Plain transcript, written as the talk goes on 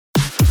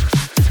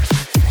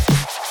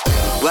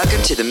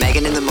Welcome to the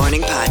Megan in the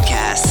Morning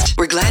podcast.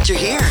 We're glad you're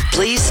here.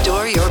 Please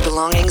store your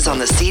belongings on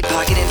the seat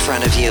pocket in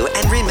front of you.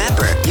 And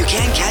remember, you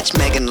can catch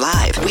Megan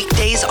live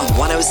weekdays on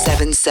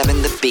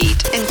 107.7 The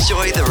Beat.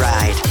 Enjoy the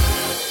ride.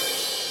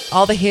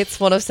 All the hits,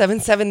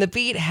 107.7 The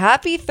Beat.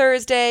 Happy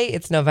Thursday.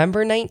 It's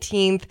November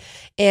 19th,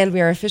 and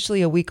we are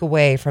officially a week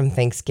away from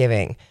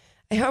Thanksgiving.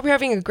 I hope you're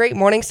having a great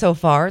morning so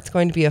far. It's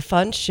going to be a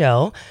fun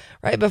show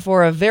right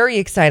before a very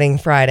exciting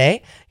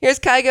Friday. Here's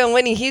Kygo and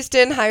Whitney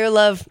Houston. Higher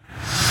Love.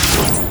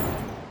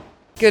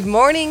 Good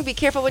morning. Be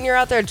careful when you're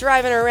out there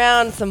driving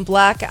around. Some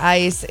black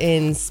ice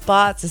in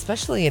spots,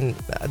 especially in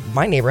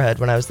my neighborhood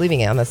when I was leaving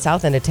it on the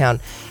south end of town.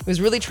 It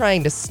was really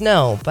trying to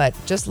snow, but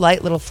just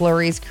light little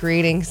flurries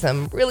creating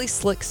some really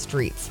slick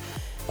streets.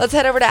 Let's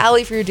head over to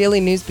Allie for your daily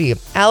news beat.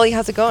 Allie,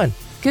 how's it going?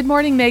 Good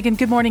morning, Megan.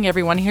 Good morning,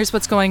 everyone. Here's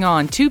what's going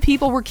on. 2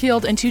 people were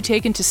killed and 2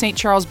 taken to St.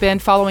 Charles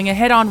Bend following a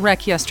head-on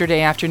wreck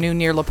yesterday afternoon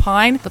near La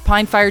Pine. La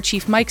Pine Fire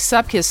Chief Mike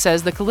Supkis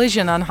says the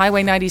collision on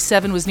Highway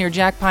 97 was near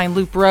Jack Pine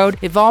Loop Road.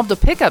 Involved a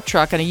pickup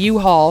truck and a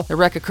U-Haul. The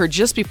wreck occurred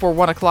just before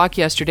 1 o'clock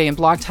yesterday and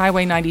blocked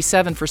Highway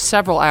 97 for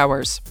several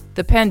hours.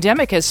 The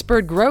pandemic has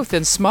spurred growth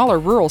in smaller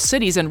rural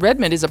cities, and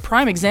Redmond is a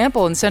prime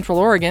example in Central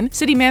Oregon.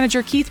 City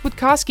Manager Keith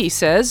Witkowski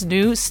says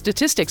new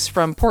statistics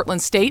from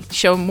Portland State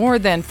show more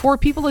than 4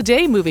 people a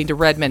day moving to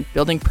Redmond.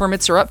 Building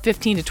permits are up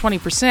 15 to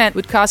 20%.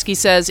 Witkowski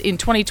says in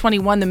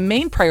 2021, the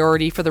main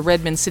priority for the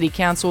Redmond City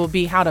Council will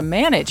be how to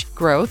manage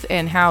growth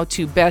and how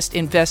to best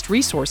invest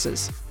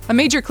resources. A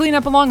major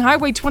cleanup along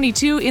Highway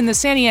 22 in the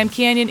Santiam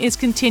Canyon is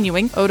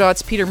continuing.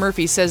 ODOT's Peter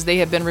Murphy says they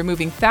have been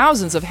removing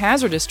thousands of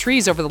hazardous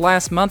trees over the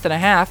last month and a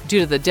half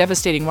due to the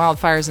devastating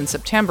wildfires in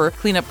September.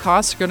 Cleanup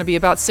costs are going to be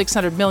about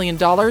 $600 million,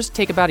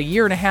 take about a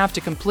year and a half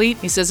to complete.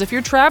 He says if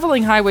you're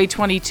traveling Highway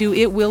 22,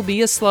 it will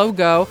be a slow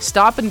go,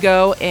 stop and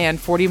go, and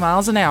 40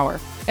 miles an hour.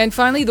 And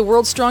finally, the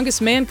World's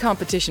Strongest Man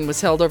competition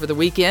was held over the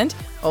weekend.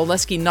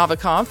 Oleksiy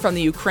Novikov from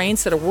the Ukraine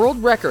set a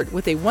world record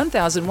with a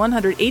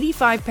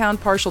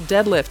 1,185-pound partial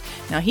deadlift.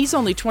 Now, he's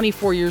only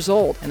 24 years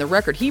old, and the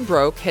record he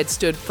broke had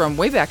stood from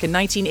way back in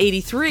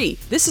 1983.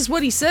 This is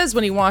what he says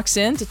when he walks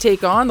in to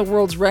take on the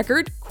world's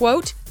record.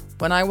 Quote,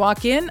 "When I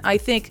walk in, I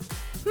think,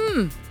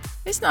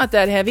 it's not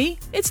that heavy.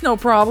 It's no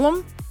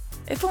problem.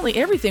 If only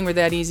everything were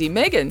that easy."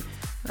 Megan,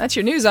 that's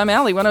your news. I'm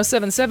Allie,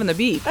 107.7 The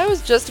Beat. I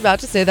was just about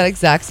to say that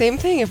exact same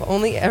thing. If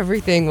only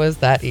everything was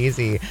that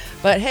easy.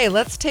 But hey,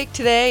 let's take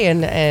today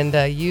and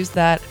use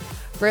that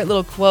great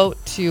little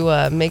quote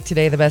to make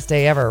today the best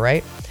day ever,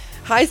 right?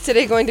 Highs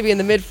today going to be in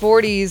the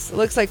mid-40s.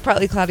 Looks like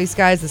partly cloudy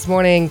skies this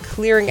morning,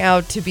 clearing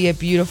out to be a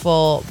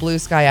beautiful blue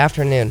sky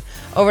afternoon.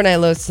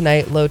 Overnight lows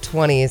tonight, low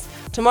 20s.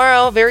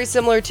 Tomorrow, very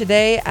similar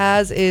today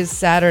as is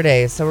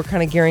Saturday. So we're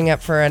kind of gearing up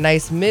for a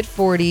nice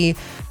mid-40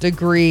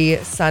 degree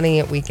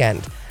sunny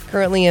weekend.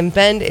 Currently in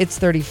Bend, it's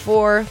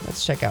 34.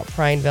 Let's check out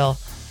Prineville.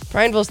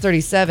 Prineville's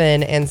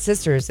 37 and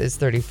Sisters is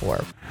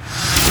 34.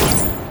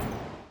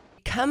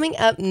 Coming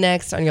up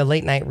next on your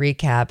late night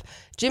recap,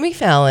 Jimmy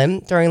Fallon,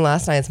 during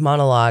last night's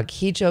monologue,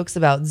 he jokes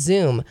about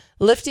Zoom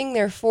lifting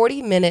their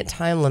 40-minute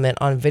time limit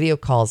on video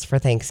calls for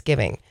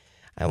Thanksgiving.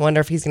 I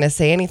wonder if he's going to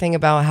say anything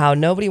about how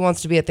nobody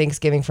wants to be at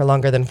Thanksgiving for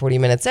longer than 40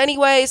 minutes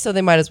anyway, so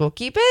they might as well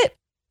keep it.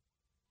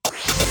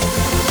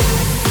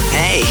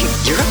 Hey,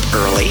 you're up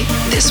early.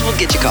 This will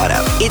get you caught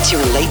up. It's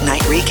your late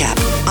night recap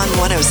on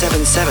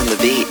 107.7 The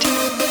Beat.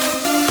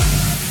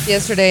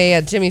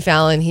 Yesterday, Jimmy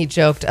Fallon, he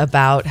joked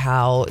about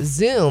how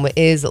Zoom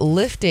is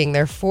lifting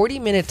their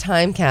 40-minute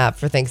time cap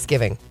for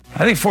Thanksgiving.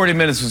 I think 40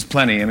 minutes was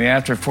plenty. I mean,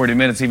 after 40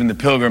 minutes, even the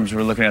pilgrims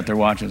were looking at their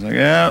watches like,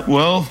 yeah,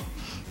 well,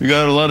 we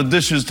got a lot of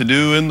dishes to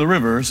do in the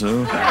river,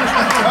 so.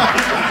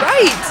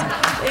 Right.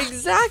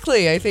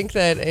 Exactly. I think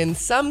that in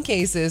some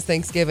cases,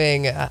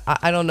 Thanksgiving,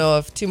 I don't know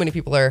if too many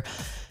people are...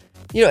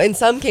 in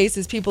some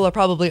cases, people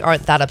probably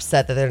aren't that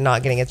upset that they're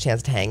not getting a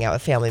chance to hang out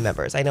with family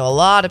members. I know a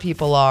lot of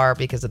people are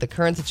because of the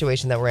current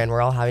situation that we're in. We're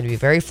all having to be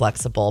very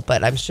flexible,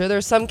 but I'm sure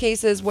there's some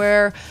cases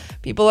where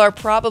people are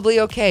probably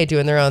okay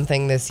doing their own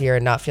thing this year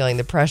and not feeling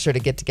the pressure to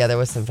get together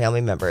with some family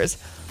members.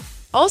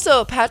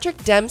 Also, Patrick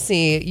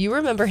Dempsey, you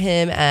remember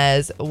him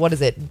as,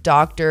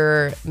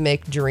 Dr.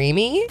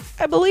 McDreamy,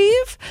 I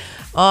believe,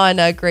 on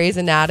Grey's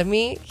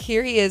Anatomy.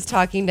 Here he is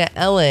talking to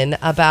Ellen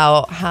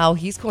about how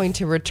he's going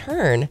to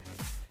return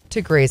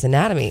to Grey's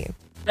Anatomy.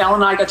 Ellen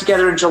and I got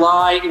together in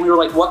July and we were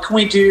like, what can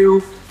we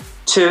do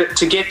to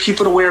get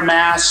people to wear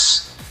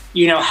masks?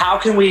 How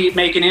can we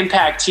make an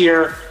impact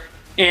here?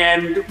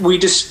 And we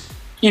just,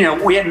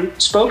 we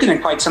hadn't spoken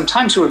in quite some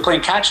time, so we were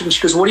playing catch up. And she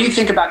goes, what do you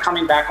think about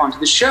coming back onto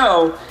the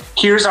show?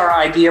 Here's our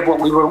idea of what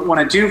we want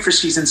to do for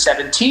season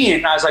 17.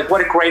 And I was like, what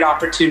a great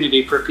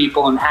opportunity for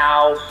people and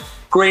how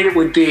great it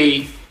would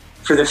be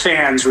for the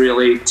fans,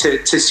 really,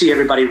 to see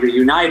everybody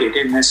reunited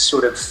in this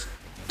sort of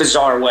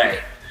bizarre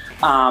way.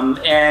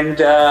 And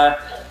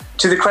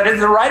to the credit of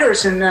the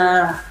writers, and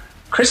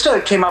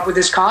Krista came up with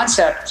this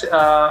concept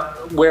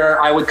where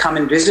I would come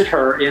and visit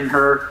her in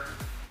her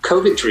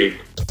COVID dream.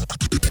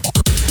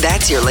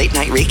 That's your late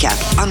night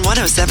recap on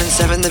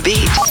 107.7 The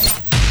Beat.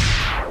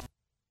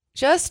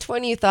 Just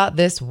when you thought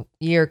this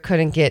year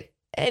couldn't get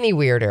any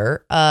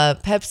weirder,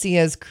 Pepsi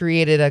has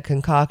created a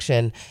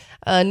concoction,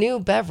 a new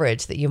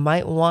beverage that you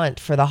might want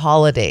for the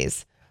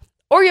holidays,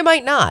 or you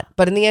might not.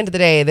 But in the end of the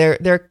day,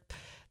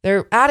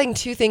 they're adding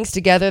two things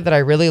together that I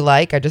really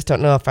like. I just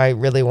don't know if I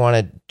really want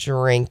to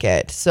drink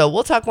it. So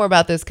we'll talk more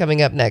about this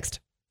coming up next.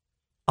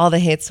 All the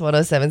hits,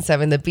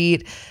 107.7 The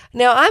Beat.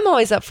 Now, I'm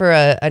always up for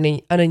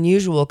an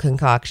unusual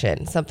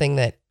concoction, something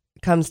that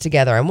comes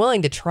together. I'm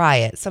willing to try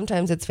it.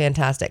 Sometimes it's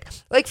fantastic.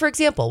 Like, for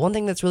example, one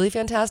thing that's really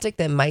fantastic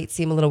that might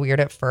seem a little weird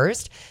at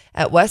first,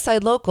 at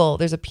Westside Local,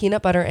 there's a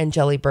peanut butter and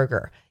jelly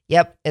burger.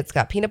 Yep, it's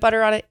got peanut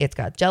butter on it. It's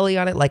got jelly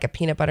on it, like a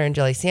peanut butter and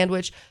jelly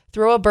sandwich.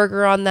 Throw a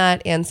burger on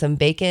that and some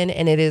bacon,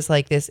 and it is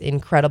like this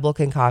incredible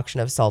concoction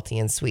of salty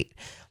and sweet.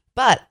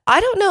 But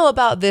I don't know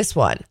about this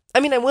one. I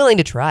mean, I'm willing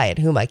to try it.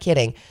 Who am I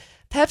kidding?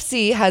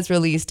 Pepsi has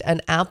released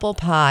an apple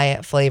pie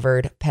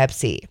flavored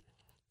Pepsi.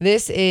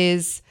 This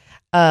is,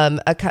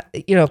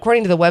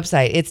 according to the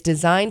website, it's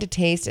designed to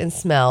taste and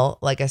smell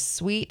like a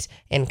sweet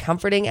and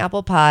comforting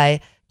apple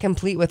pie,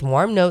 complete with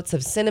warm notes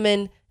of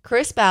cinnamon,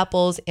 crisp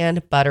apples,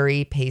 and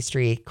buttery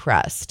pastry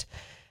crust.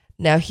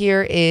 Now,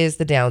 here is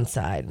the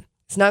downside.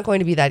 It's not going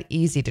to be that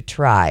easy to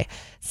try.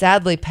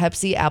 Sadly,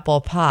 Pepsi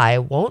apple pie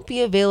won't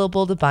be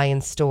available to buy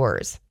in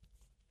stores.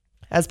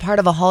 As part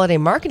of a holiday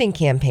marketing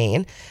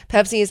campaign,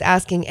 Pepsi is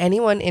asking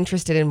anyone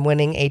interested in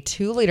winning a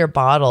 2-liter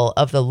bottle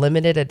of the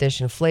limited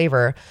edition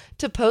flavor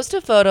to post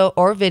a photo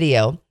or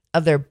video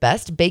of their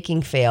best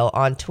baking fail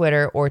on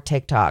Twitter or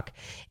TikTok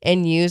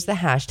and use the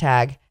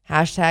hashtag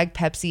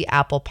Pepsi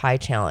Apple Pie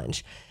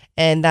Challenge.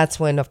 And that's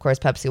when, of course,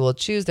 Pepsi will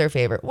choose their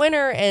favorite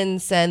winner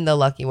and send the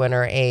lucky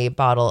winner a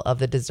bottle of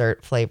the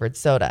dessert flavored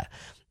soda.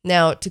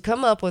 Now, to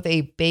come up with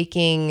a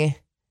baking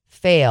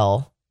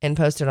fail and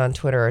post it on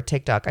Twitter or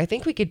TikTok, I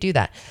think we could do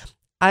that.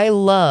 I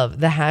love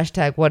the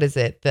hashtag, what is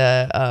it?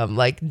 The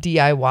like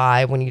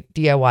DIY, when you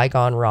DIY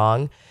gone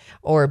wrong,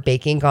 or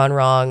baking gone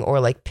wrong, or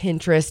like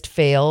Pinterest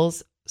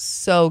fails.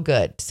 So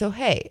good. So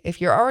hey, if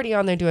you're already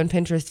on there doing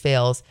Pinterest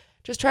fails,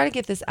 just try to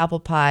get this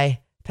apple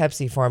pie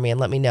Pepsi for me and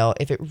let me know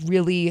if it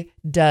really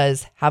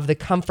does have the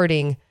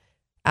comforting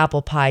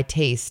apple pie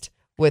taste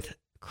with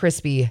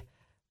crispy,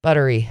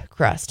 buttery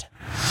crust.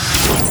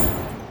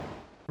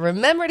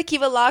 Remember to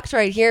keep it locked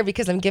right here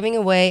because I'm giving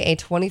away a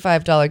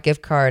 $25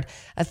 gift card,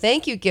 a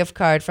thank you gift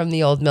card from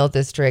the Old Mill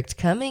District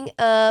coming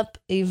up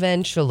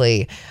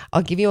eventually.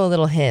 I'll give you a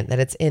little hint that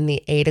it's in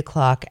the 8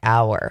 o'clock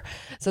hour.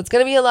 So it's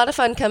going to be a lot of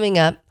fun coming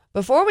up.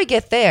 Before we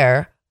get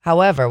there,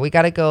 however, we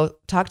got to go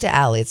talk to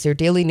Allie. It's your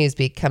daily news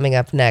beat coming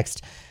up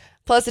next.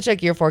 Plus, to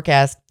check your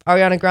forecast,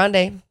 Ariana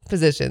Grande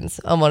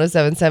positions on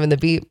 107.7 The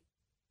Beat.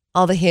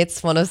 All the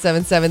hits,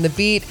 107.7 The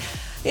Beat.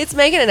 It's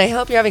Megan, and I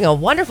hope you're having a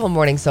wonderful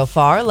morning so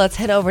far. Let's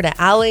head over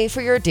to Allie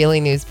for your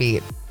daily news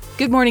beat.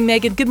 Good morning,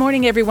 Megan. Good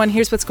morning, everyone.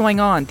 Here's what's going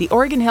on. The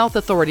Oregon Health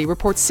Authority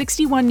reports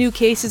 61 new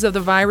cases of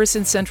the virus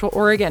in Central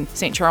Oregon.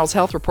 St. Charles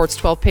Health reports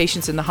 12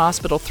 patients in the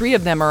hospital. 3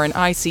 of them are in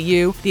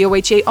ICU. The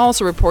OHA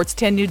also reports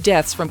 10 new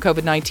deaths from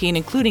COVID-19,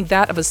 including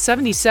that of a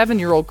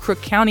 77-year-old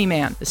Crook County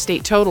man. The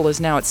state total is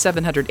now at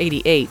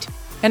 788.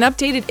 An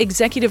updated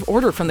executive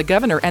order from the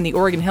governor and the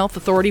Oregon Health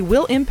Authority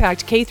will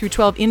impact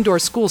K-12 indoor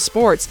school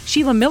sports.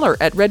 Sheila Miller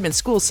at Redmond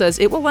School says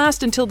it will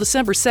last until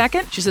December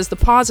 2nd. She says the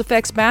pause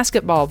affects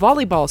basketball,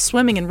 volleyball,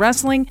 swimming, and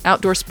wrestling.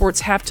 Outdoor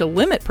sports have to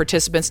limit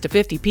participants to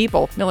 50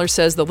 people. Miller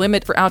says the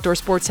limit for outdoor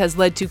sports has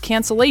led to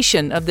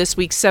cancellation of this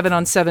week's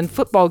 7-on-7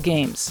 football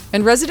games.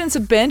 And residents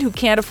of Bend who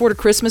can't afford a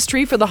Christmas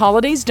tree for the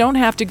holidays don't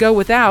have to go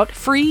without.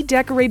 Free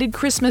decorated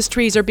Christmas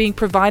trees are being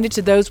provided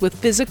to those with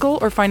physical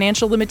or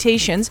financial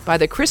limitations by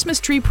the Christmas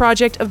Tree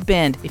Project of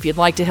Bend. If you'd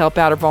like to help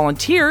out or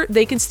volunteer,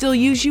 they can still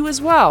use you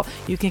as well.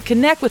 You can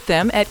connect with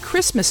them at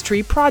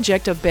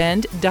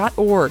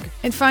christmastreeprojectofbend.org.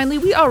 And finally,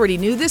 we already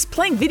knew this,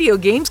 playing video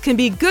games can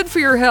be good for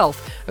your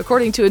health.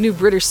 According to a new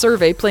British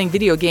survey, playing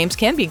video games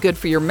can be good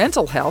for your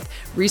mental health.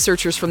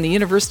 Researchers from the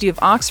University of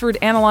Oxford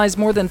analyzed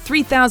more than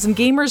 3,000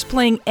 gamers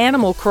playing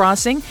Animal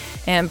Crossing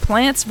and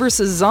Plants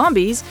vs.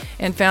 Zombies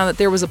and found that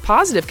there was a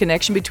positive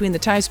connection between the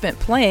time spent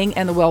playing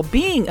and the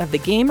well-being of the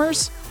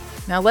gamers.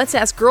 Now let's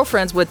ask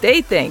girlfriends what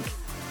they think.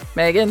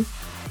 Megan,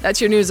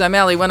 that's your news. I'm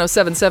Allie,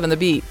 107.7 The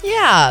Beat.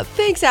 Yeah,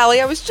 thanks, Allie.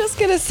 I was just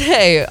going to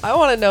say, I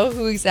want to know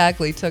who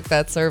exactly took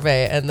that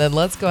survey, and then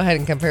let's go ahead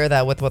and compare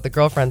that with what the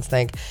girlfriends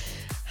think.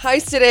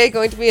 Highs today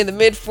going to be in the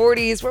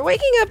mid-40s. We're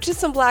waking up to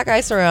some black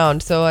ice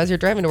around, so as you're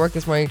driving to work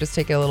this morning, just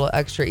take it a little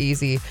extra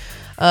easy.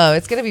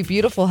 It's going to be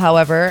beautiful,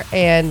 however,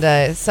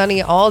 and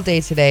sunny all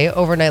day today.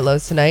 Overnight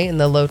lows tonight in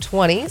the low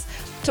 20s.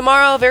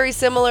 Tomorrow, very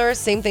similar.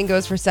 Same thing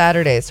goes for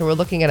Saturday. So we're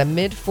looking at a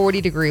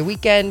mid-40 degree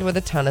weekend with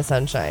a ton of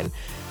sunshine.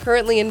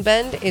 Currently in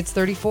Bend, it's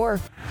 34.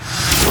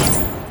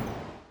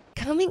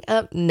 Coming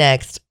up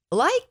next,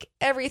 like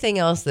everything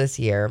else this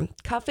year,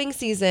 cuffing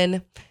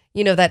season,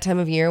 you know, that time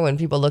of year when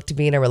people look to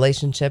be in a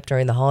relationship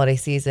during the holiday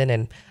season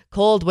and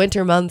cold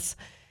winter months,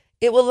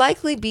 it will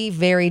likely be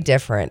very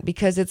different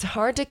because it's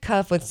hard to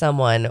cuff with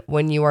someone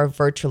when you are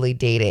virtually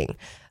dating.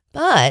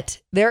 But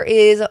there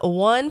is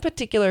one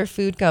particular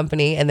food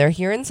company, and they're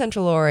here in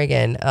Central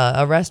Oregon,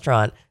 a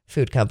restaurant,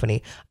 food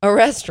company, a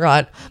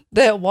restaurant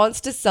that wants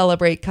to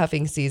celebrate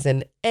cuffing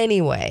season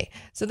anyway.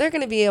 So they're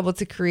going to be able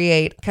to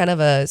create kind of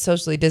a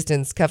socially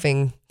distanced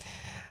cuffing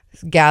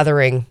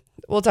gathering.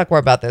 We'll talk more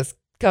about this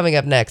coming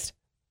up next.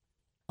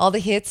 All the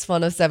hits,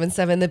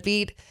 107.7 The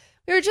Beat.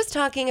 We were just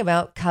talking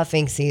about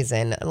cuffing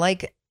season.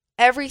 Like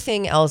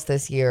everything else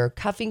this year,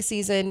 cuffing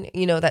season,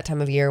 you know, that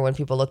time of year when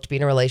people look to be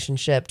in a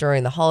relationship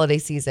during the holiday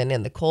season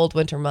and the cold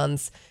winter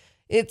months,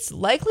 it's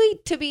likely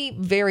to be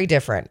very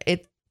different.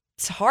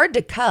 It's hard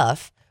to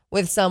cuff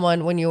with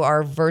someone when you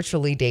are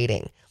virtually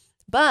dating.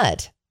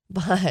 But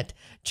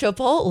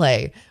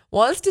Chipotle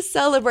wants to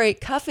celebrate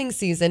cuffing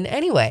season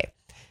anyway.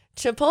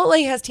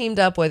 Chipotle has teamed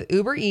up with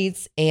Uber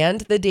Eats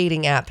and the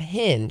dating app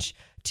Hinge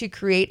to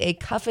create a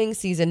cuffing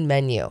season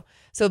menu.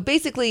 So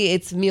basically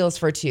it's meals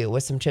for two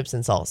with some chips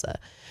and salsa.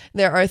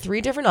 There are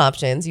 3 different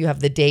options. You have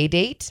the day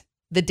date,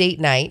 the date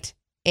night,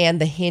 and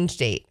the Hinge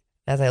date.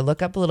 As I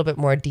look up a little bit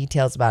more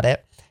details about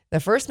it, the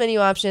first menu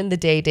option, the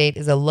day date,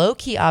 is a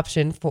low-key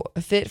option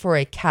fit for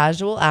a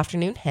casual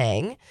afternoon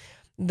hang.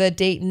 The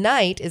date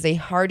night is a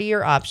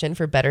heartier option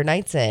for better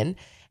nights in.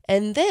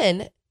 And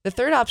then the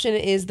third option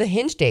is the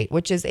Hinge date,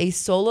 which is a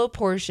solo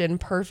portion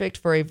perfect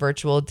for a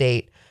virtual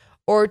date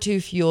or to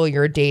fuel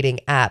your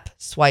dating app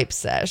swipe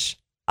sesh.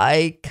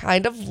 I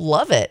kind of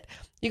love it.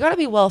 You got to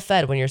be well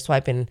fed when you're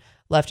swiping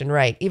left and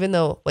right, even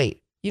though,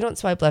 wait, you don't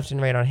swipe left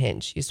and right on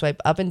Hinge. You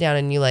swipe up and down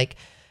and you like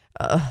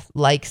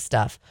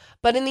stuff.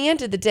 But in the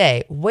end of the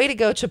day, way to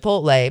go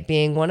Chipotle,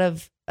 being one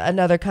of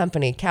another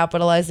company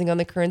capitalizing on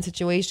the current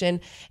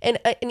situation. And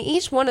in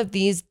each one of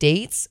these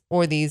dates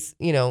or these,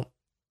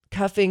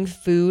 cuffing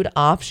food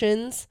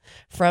options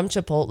from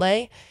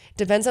Chipotle,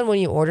 depends on when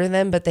you order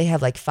them, but they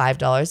have like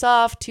 $5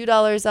 off,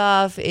 $2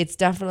 off. It's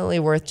definitely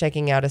worth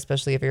checking out,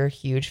 especially if you're a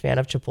huge fan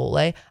of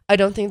Chipotle. I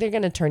don't think they're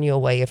going to turn you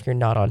away if you're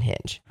not on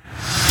Hinge.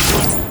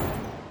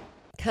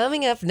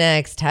 Coming up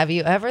next, have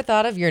you ever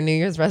thought of your New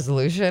Year's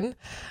resolution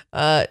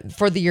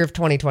for the year of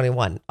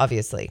 2021?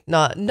 Obviously,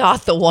 not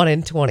the one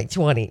in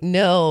 2020.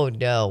 No,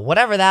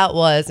 whatever that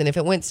was. And if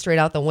it went straight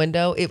out the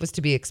window, it was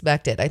to be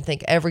expected. I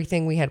think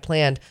everything we had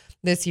planned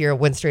this year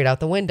went straight out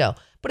the window,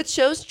 but it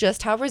shows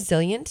just how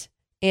resilient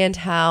and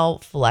how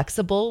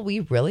flexible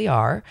we really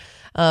are.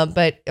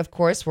 But of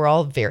course, we're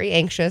all very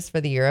anxious for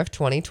the year of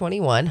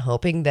 2021,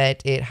 hoping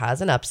that it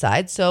has an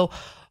upside. So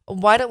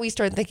why don't we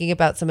start thinking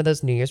about some of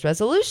those New Year's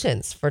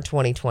resolutions for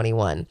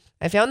 2021?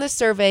 I found this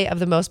survey of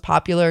the most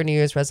popular New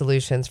Year's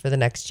resolutions for the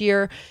next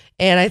year,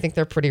 and I think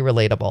they're pretty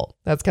relatable.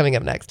 That's coming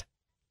up next.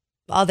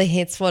 All the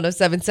hits,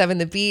 107.7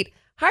 The Beat.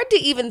 Hard to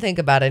even think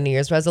about a New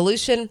Year's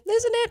resolution,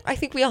 isn't it? I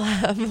think we all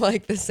have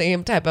like the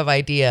same type of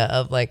idea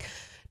of like,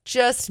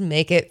 just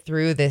make it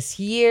through this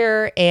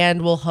year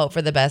and we'll hope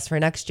for the best for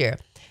next year.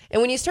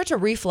 And when you start to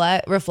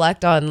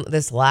reflect on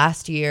this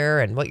last year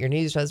and what your New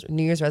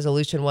Year's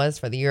resolution was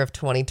for the year of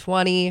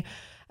 2020,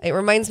 it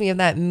reminds me of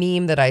that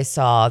meme that I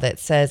saw that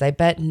says, I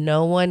bet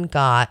no one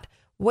got,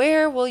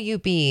 where will you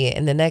be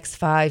in the next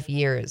 5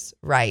 years?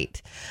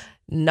 Right.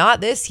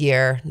 Not this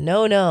year.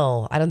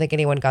 No. I don't think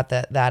anyone got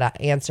that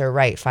answer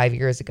right 5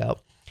 years ago.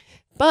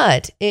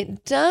 But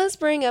it does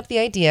bring up the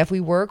idea, if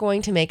we were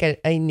going to make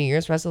a New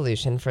Year's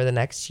resolution for the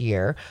next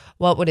year,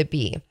 what would it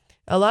be?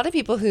 A lot of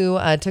people who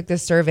took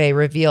this survey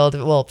revealed,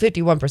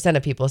 51%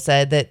 of people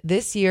said that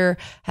this year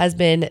has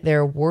been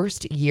their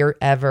worst year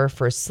ever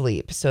for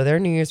sleep. So their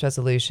New Year's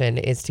resolution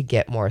is to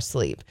get more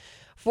sleep.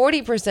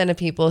 40% of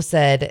people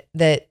said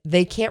that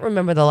they can't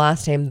remember the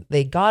last time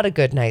they got a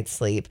good night's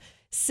sleep.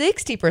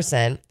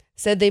 60%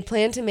 said they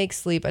plan to make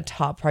sleep a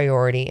top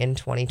priority in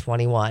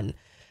 2021.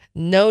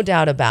 No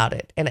doubt about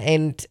it.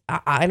 And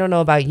I don't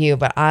know about you,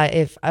 but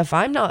if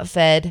I'm not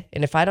fed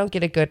and if I don't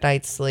get a good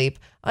night's sleep,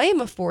 I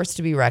am a force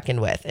to be reckoned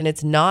with. And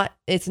it's not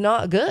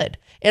good.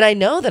 And I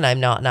know that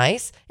I'm not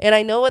nice. And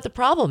I know what the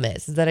problem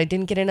is that I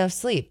didn't get enough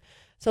sleep.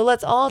 So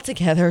let's all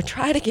together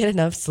try to get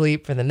enough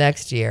sleep for the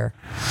next year.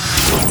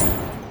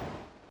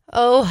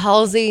 Oh,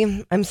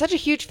 Halsey. I'm such a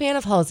huge fan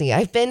of Halsey.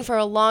 I've been for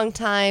a long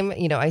time.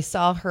 I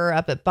saw her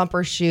up at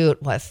Bumbershoot,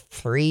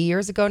 3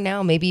 years ago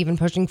now, maybe even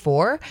pushing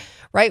 4,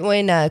 right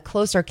when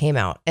Closer came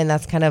out. And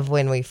that's kind of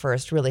when we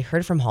first really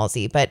heard from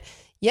Halsey. But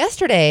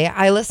yesterday,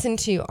 I listened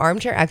to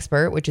Armchair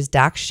Expert, which is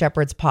Dax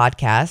Shepard's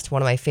podcast,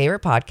 one of my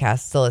favorite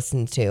podcasts to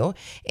listen to.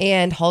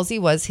 And Halsey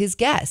was his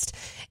guest.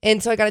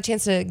 And so I got a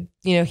chance to,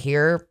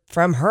 hear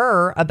from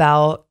her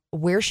about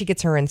where she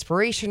gets her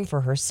inspiration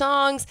for her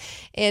songs.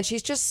 And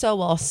she's just so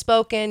well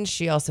spoken.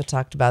 She also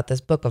talked about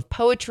this book of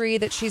poetry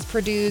that she's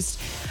produced.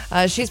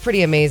 She's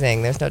pretty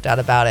amazing. There's no doubt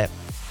about it.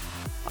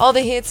 All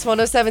the hits,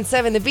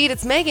 107.7 The Beat.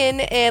 It's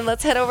Megan, and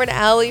let's head over to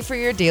Allie for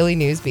your daily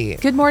news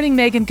beat. Good morning,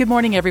 Megan. Good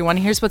morning, everyone.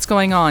 Here's what's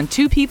going on.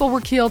 2 people were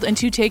killed and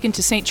 2 taken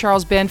to St.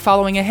 Charles Bend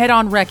following a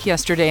head-on wreck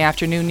yesterday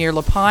afternoon near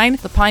La Pine.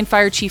 La Pine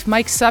Fire Chief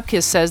Mike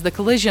Supkis says the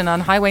collision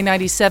on Highway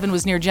 97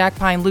 was near Jack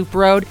Pine Loop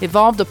Road.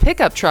 Involved a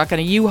pickup truck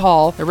and a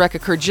U-Haul. The wreck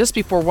occurred just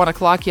before 1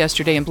 o'clock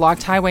yesterday and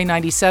blocked Highway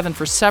 97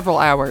 for several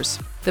hours.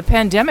 The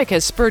pandemic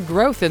has spurred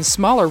growth in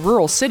smaller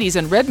rural cities,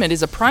 and Redmond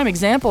is a prime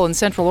example in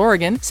Central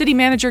Oregon. City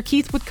Manager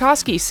Keith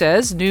Witkowski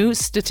says new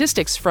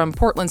statistics from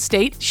Portland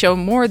State show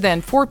more than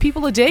 4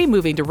 people a day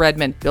moving to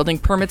Redmond. Building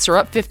permits are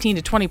up 15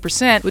 to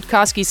 20%.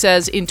 Witkowski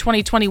says in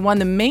 2021,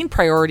 the main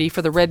priority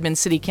for the Redmond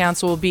City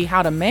Council will be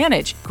how to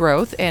manage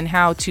growth and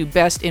how to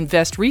best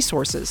invest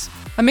resources.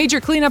 A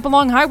major cleanup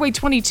along Highway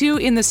 22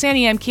 in the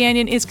Santiam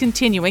Canyon is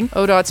continuing.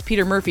 ODOT's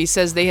Peter Murphy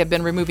says they have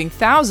been removing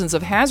thousands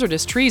of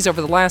hazardous trees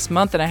over the last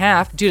month and a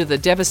half due to the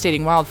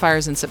devastating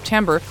wildfires in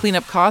September.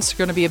 Cleanup costs are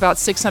going to be about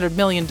 $600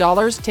 million,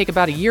 take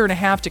about a year and a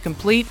half to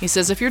complete. He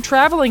says if you're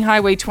traveling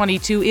Highway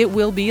 22, it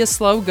will be a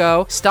slow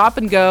go, stop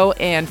and go,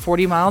 and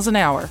 40 miles an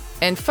hour.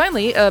 And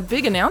finally, a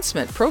big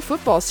announcement. Pro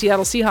football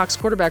Seattle Seahawks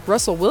quarterback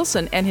Russell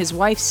Wilson and his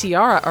wife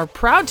Ciara are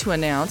proud to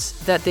announce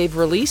that they've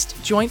released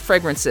joint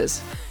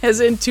fragrances, as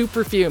in 2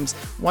 perfumes.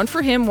 One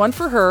for him, one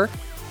for her.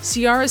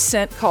 Ciara's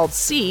scent, called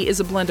C,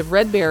 is a blend of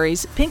red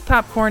berries, pink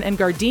popcorn, and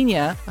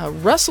gardenia.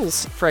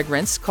 Russell's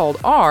fragrance,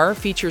 called R,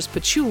 features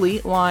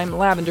patchouli, lime,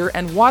 lavender,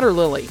 and water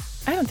lily.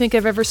 I don't think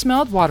I've ever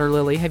smelled water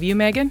lily. Have you,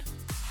 Megan?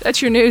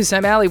 That's your news.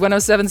 I'm Allie,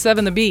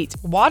 107.7 The Beat.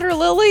 Water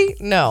lily?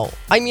 No.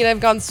 I mean, I've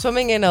gone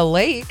swimming in a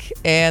lake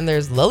and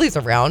there's lilies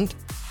around.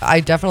 I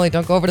definitely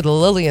don't go over to the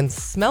lily and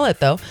smell it,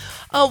 though.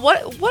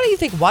 What do you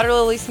think water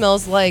lily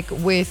smells like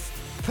with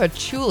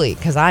patchouli?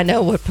 Because I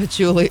know what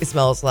patchouli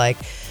smells like.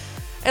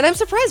 And I'm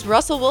surprised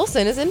Russell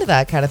Wilson is into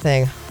that kind of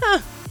thing.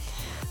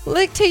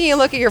 Taking a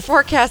look at your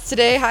forecast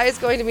today, high is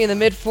going to be in the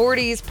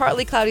mid-40s,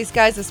 partly cloudy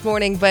skies this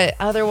morning, but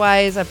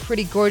otherwise a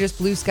pretty gorgeous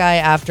blue sky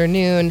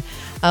afternoon.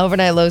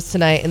 Overnight lows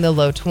tonight in the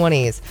low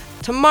 20s.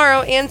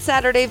 Tomorrow and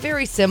Saturday,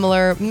 very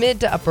similar, mid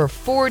to upper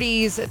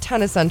 40s, a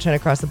ton of sunshine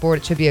across the board.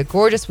 It should be a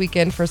gorgeous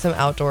weekend for some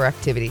outdoor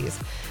activities.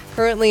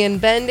 Currently in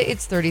Bend,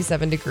 it's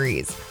 37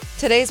 degrees.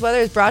 Today's weather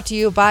is brought to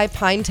you by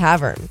Pine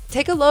Tavern.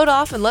 Take a load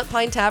off and let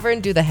Pine Tavern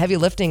do the heavy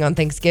lifting on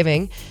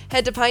Thanksgiving.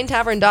 Head to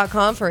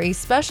pinetavern.com for a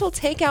special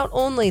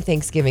takeout-only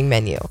Thanksgiving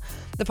menu.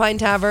 The Pine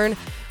Tavern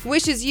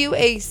wishes you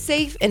a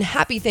safe and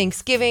happy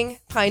Thanksgiving.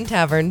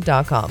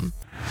 pinetavern.com.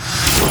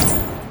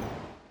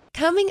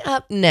 Coming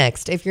up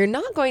next, if you're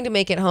not going to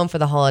make it home for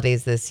the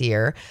holidays this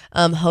year,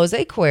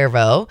 Jose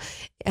Cuervo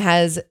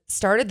has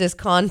started this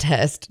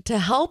contest to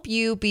help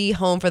you be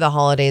home for the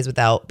holidays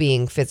without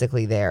being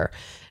physically there.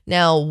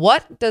 Now,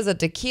 what does a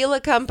tequila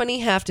company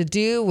have to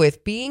do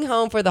with being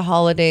home for the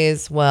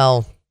holidays?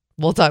 Well,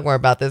 we'll talk more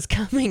about this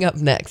coming up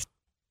next.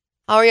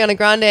 Ariana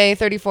Grande,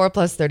 34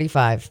 plus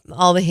 35.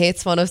 All the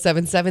hits,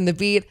 107.7 The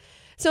Beat.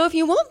 So if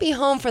you won't be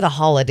home for the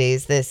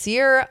holidays this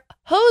year,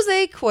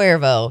 Jose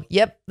Cuervo,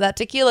 yep, that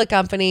tequila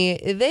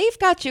company, they've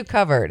got you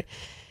covered.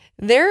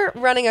 They're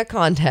running a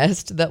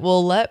contest that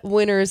will let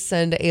winners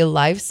send a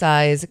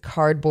life-size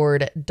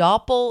cardboard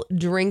doppel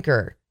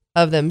drinker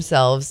of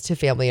themselves to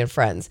family and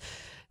friends.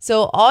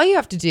 So all you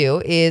have to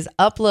do is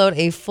upload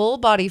a full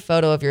body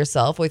photo of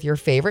yourself with your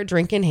favorite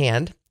drink in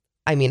hand.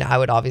 I mean, I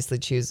would obviously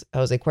choose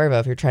Jose Cuervo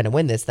if you're trying to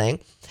win this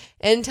thing.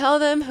 And tell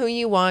them who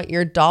you want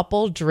your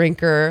doppel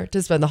drinker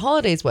to spend the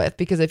holidays with.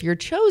 Because if you're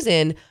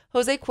chosen,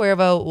 Jose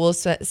Cuervo will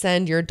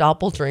send your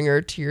doppel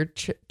drinker to your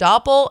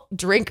doppel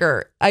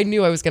drinker. I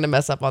knew I was going to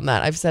mess up on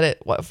that. I've said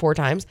it, 4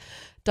 times?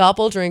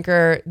 Doppel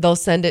drinker, they'll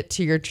send it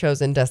to your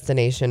chosen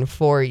destination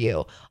for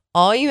you.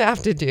 All you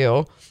have to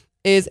do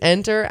is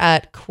enter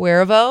at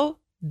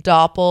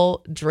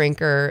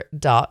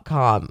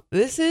CuervoDoppelDrinker.com.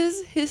 This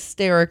is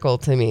hysterical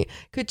to me.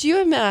 Could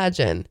you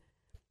imagine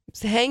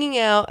hanging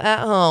out at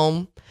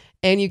home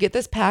and you get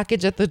this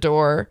package at the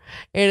door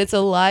and it's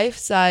a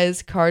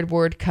life-size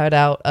cardboard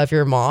cutout of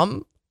your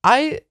mom?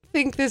 I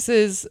think this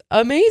is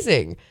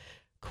amazing.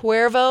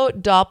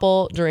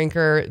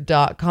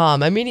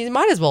 CuervoDoppelDrinker.com. I mean, you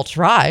might as well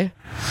try.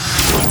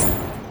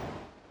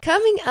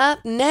 Coming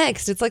up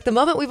next, it's like the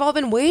moment we've all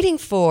been waiting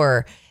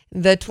for.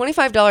 The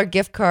 $25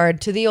 gift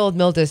card to the Old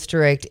Mill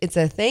District. It's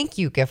a thank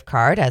you gift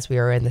card as we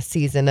are in the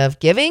season of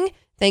giving.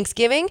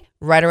 Thanksgiving,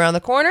 right around the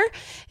corner.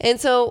 And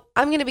so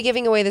I'm going to be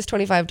giving away this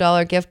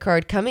 $25 gift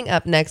card coming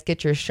up next.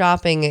 Get your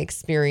shopping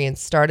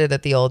experience started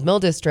at the Old Mill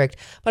District.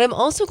 But I'm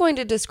also going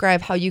to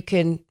describe how you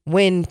can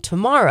win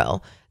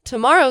tomorrow.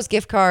 Tomorrow's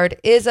gift card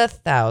is a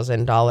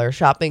 $1,000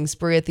 shopping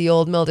spree at the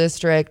Old Mill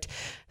District.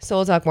 So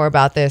we'll talk more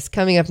about this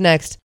coming up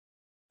next.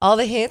 All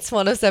the hits,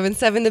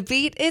 107.7 The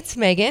Beat, it's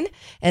Megan,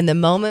 and the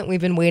moment we've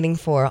been waiting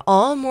for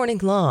all morning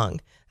long.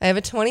 I have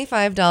a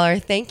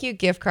 $25 thank you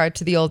gift card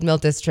to the Old Mill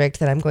District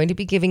that I'm going to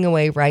be giving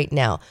away right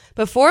now.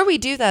 Before we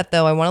do that,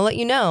 though, I want to let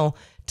you know,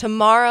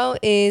 tomorrow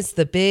is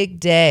the big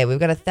day. We've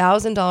got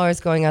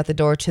 $1,000 going out the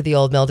door to the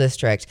Old Mill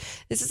District.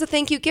 This is a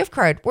thank you gift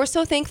card. We're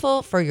so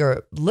thankful for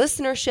your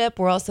listenership.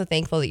 We're also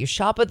thankful that you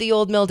shop at the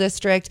Old Mill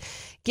District.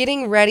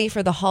 Getting ready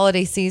for the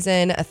holiday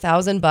season,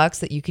 $1,000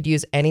 that you could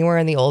use anywhere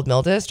in the Old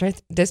Mill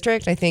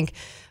District, I think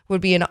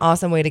would be an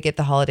awesome way to get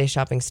the holiday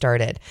shopping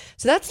started.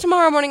 So that's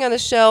tomorrow morning on the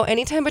show.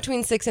 Anytime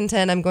between 6 and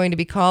 10, I'm going to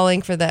be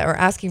calling for that or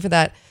asking for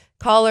that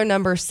caller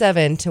number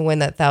 7 to win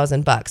that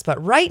 $1,000.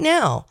 But right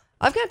now,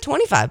 I've got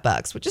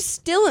 $25, which is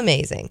still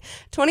amazing.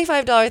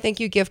 $25 thank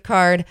you gift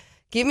card.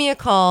 Give me a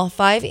call,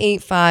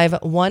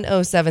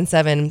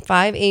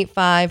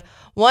 585-1077,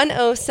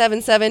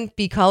 585-1077,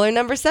 be caller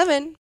number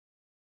 7.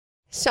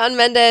 Shawn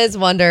Mendes,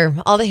 Wonder,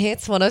 all the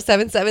hits,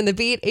 1077 The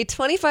Beat, a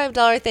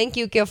 $25 thank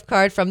you gift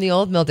card from the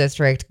Old Mill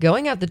District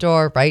going out the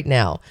door right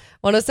now.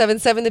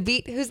 1077 The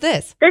Beat, who's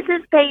this? This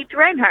is Paige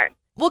Reinhardt.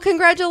 Well,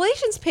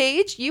 congratulations,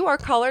 Paige. You are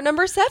caller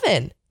number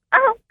 7.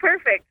 Oh,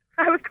 perfect.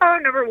 I was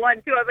caller number 1,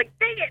 too. I was like,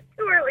 dang it,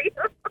 too early.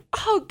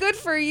 Oh, good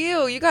for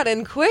you. You got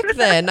in quick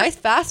then. Nice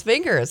fast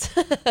fingers.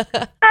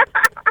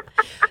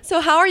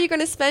 So how are you going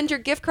to spend your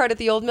gift card at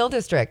the Old Mill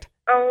District?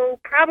 Oh,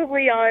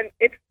 probably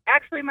it's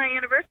actually my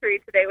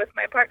anniversary today with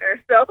my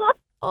partner, so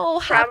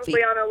happy.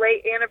 Probably on a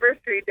late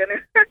anniversary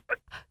dinner.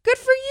 Good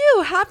for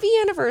you. Happy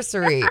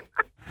anniversary.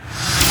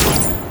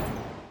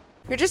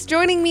 You're just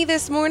joining me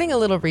this morning, a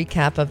little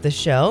recap of the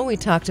show. We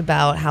talked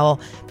about how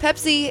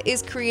Pepsi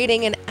is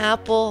creating an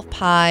apple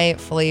pie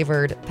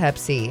flavored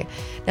Pepsi.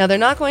 Now, they're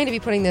not going to be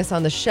putting this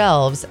on the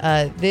shelves.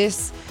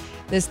 This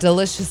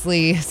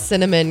deliciously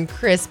cinnamon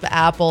crisp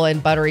apple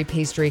and buttery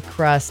pastry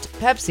crust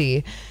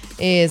Pepsi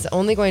is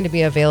only going to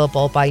be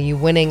available by you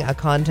winning a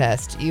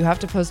contest. You have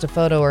to post a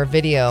photo or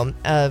video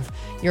of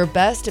your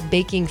best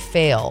baking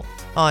fail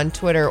on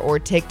Twitter or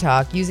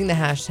TikTok using the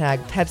hashtag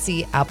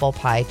Pepsi Apple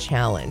Pie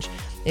Challenge.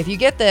 If you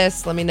get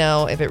this, let me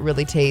know if it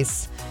really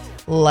tastes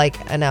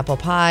like an apple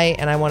pie,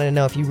 and I want to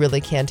know if you really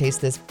can taste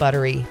this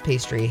buttery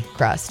pastry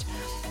crust.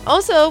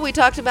 Also, we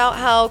talked about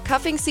how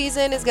cuffing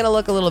season is going to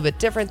look a little bit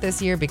different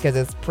this year because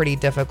it's pretty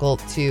difficult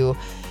to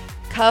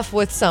cuff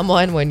with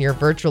someone when you're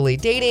virtually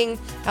dating.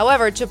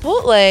 However,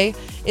 Chipotle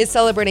is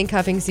celebrating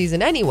cuffing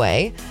season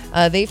anyway.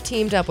 They've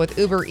teamed up with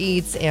Uber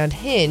Eats and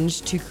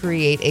Hinge to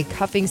create a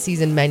cuffing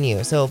season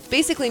menu. So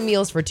basically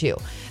meals for two.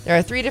 There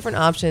are 3 different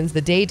options: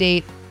 the day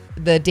date,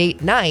 the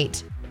date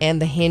night,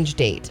 and the Hinge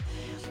date.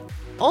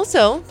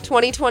 Also,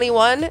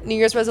 2021 New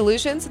Year's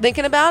resolutions,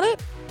 thinking about it?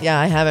 Yeah,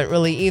 I haven't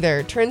really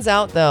either. Turns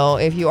out, though,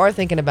 if you are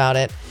thinking about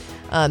it,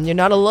 you're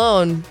not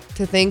alone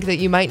to think that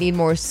you might need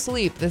more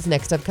sleep this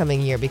next upcoming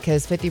year,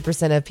 because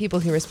 50% of people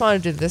who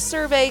responded to this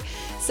survey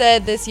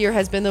said this year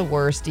has been the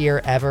worst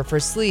year ever for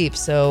sleep.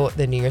 So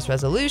the New Year's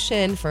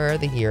resolution for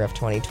the year of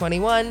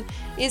 2021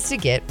 is to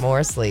get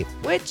more sleep,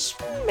 which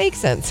makes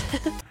sense.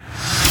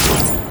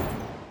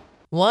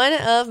 One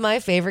of my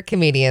favorite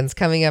comedians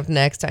coming up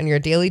next on your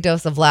Daily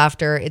Dose of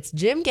Laughter. It's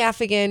Jim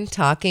Gaffigan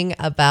talking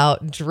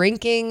about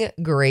drinking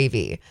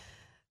gravy.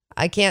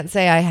 I can't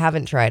say I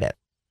haven't tried it.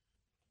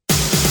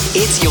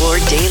 It's your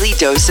Daily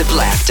Dose of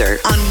Laughter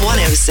on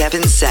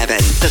 1077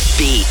 The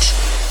Beat.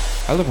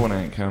 I love when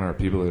I encounter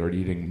people that are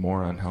eating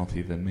more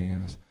unhealthy than me. I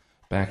was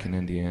back in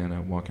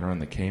Indiana walking around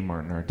the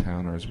Kmart in our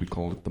town, or as we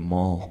called it, the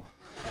mall.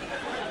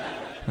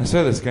 I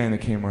saw this guy in the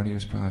Kmart. He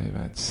was probably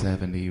about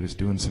 70. He was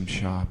doing some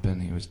shopping.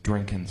 He was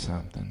drinking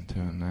something, too.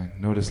 And I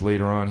noticed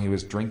later on he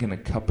was drinking a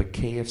cup of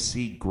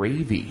KFC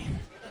gravy.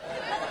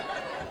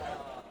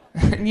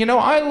 And you know,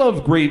 I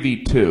love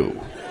gravy, too.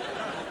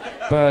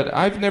 But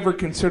I've never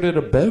considered it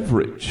a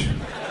beverage.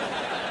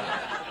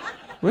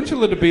 Wouldn't you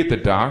love to be at the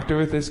doctor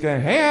with this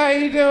guy? Hey, how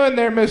you doing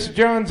there, Miss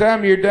Jones?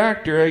 I'm your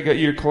doctor. I got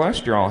your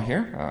cholesterol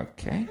here.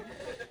 Okay.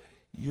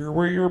 You're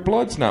where your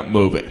blood's not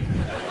moving.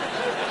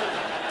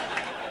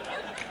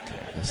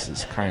 This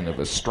is kind of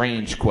a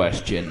strange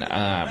question.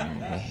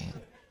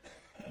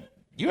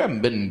 You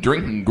haven't been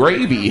drinking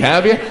gravy,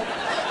 have you?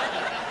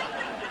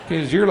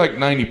 Because you're like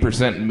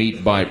 90%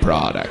 meat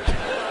byproduct.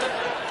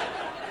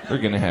 We're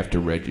going to have to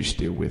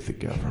register with the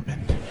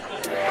government.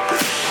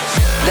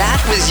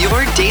 That was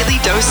your Daily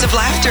Dose of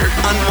Laughter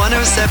on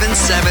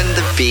 1077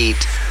 The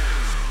Beat.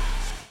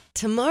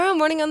 Tomorrow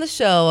morning on the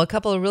show, a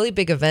couple of really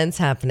big events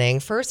happening.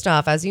 First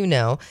off, as you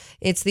know,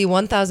 it's the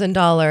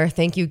 $1,000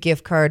 thank you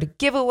gift card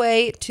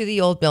giveaway to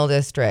the Old Mill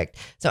District.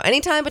 So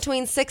anytime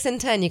between 6 and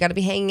 10, you got to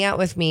be hanging out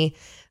with me.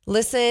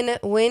 Listen,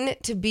 win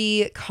to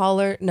be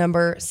caller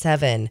number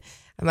 7.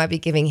 I might be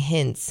giving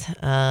hints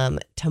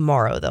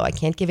tomorrow, though. I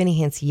can't give any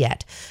hints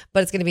yet,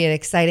 but it's going to be an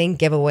exciting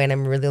giveaway, and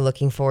I'm really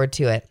looking forward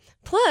to it.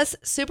 Plus,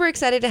 super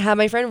excited to have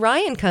my friend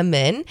Ryan come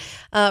in.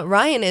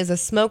 Ryan is a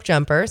smoke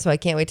jumper, so I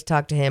can't wait to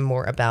talk to him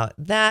more about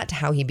that,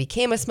 how he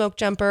became a smoke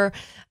jumper.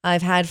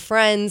 I've had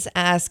friends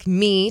ask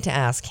me to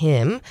ask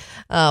him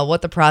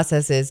what the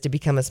process is to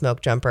become a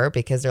smoke jumper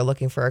because they're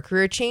looking for a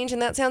career change,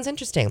 and that sounds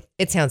interesting.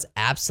 It sounds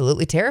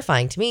absolutely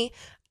terrifying to me.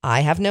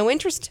 I have no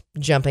interest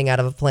jumping out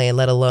of a plane,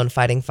 let alone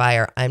fighting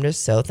fire. I'm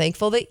just so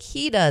thankful that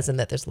he does and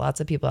that there's lots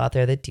of people out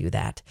there that do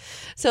that.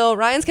 So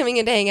Ryan's coming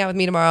in to hang out with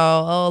me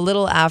tomorrow, a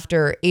little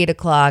after 8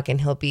 o'clock,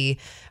 and he'll be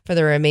for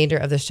the remainder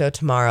of the show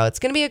tomorrow. It's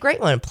going to be a great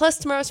one. Plus,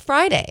 tomorrow's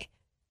Friday.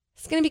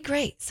 It's going to be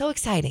great. So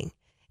exciting.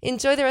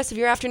 Enjoy the rest of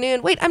your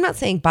afternoon. Wait, I'm not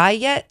saying bye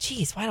yet.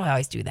 Jeez, why do I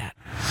always do that?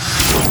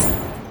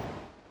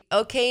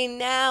 Okay,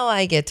 now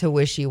I get to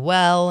wish you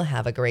well.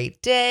 Have a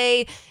great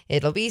day.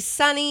 It'll be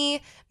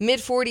sunny,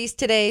 mid-40s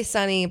today,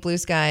 sunny, blue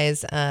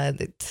skies. A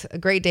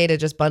great day to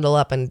just bundle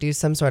up and do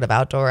some sort of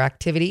outdoor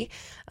activity.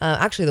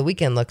 Actually, the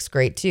weekend looks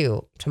great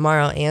too.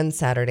 Tomorrow and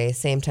Saturday,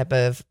 same type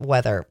of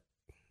weather.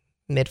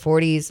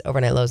 Mid-40s,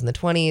 overnight lows in the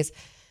 20s.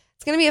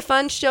 It's going to be a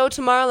fun show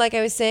tomorrow. Like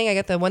I was saying, I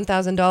got the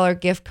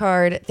 $1,000 gift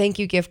card, thank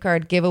you gift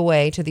card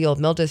giveaway to the Old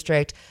Mill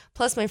District.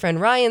 Plus, my friend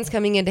Ryan's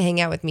coming in to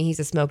hang out with me. He's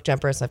a smoke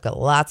jumper, so I've got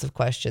lots of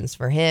questions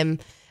for him.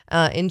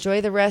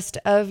 Enjoy the rest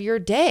of your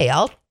day.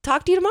 I'll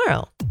talk to you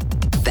tomorrow.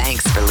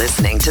 Thanks for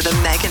listening to the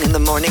Megan in the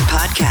Morning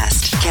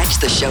podcast. Catch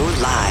the show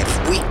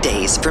live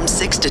weekdays from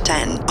 6 to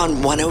 10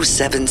 on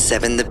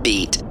 107.7 The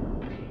Beat.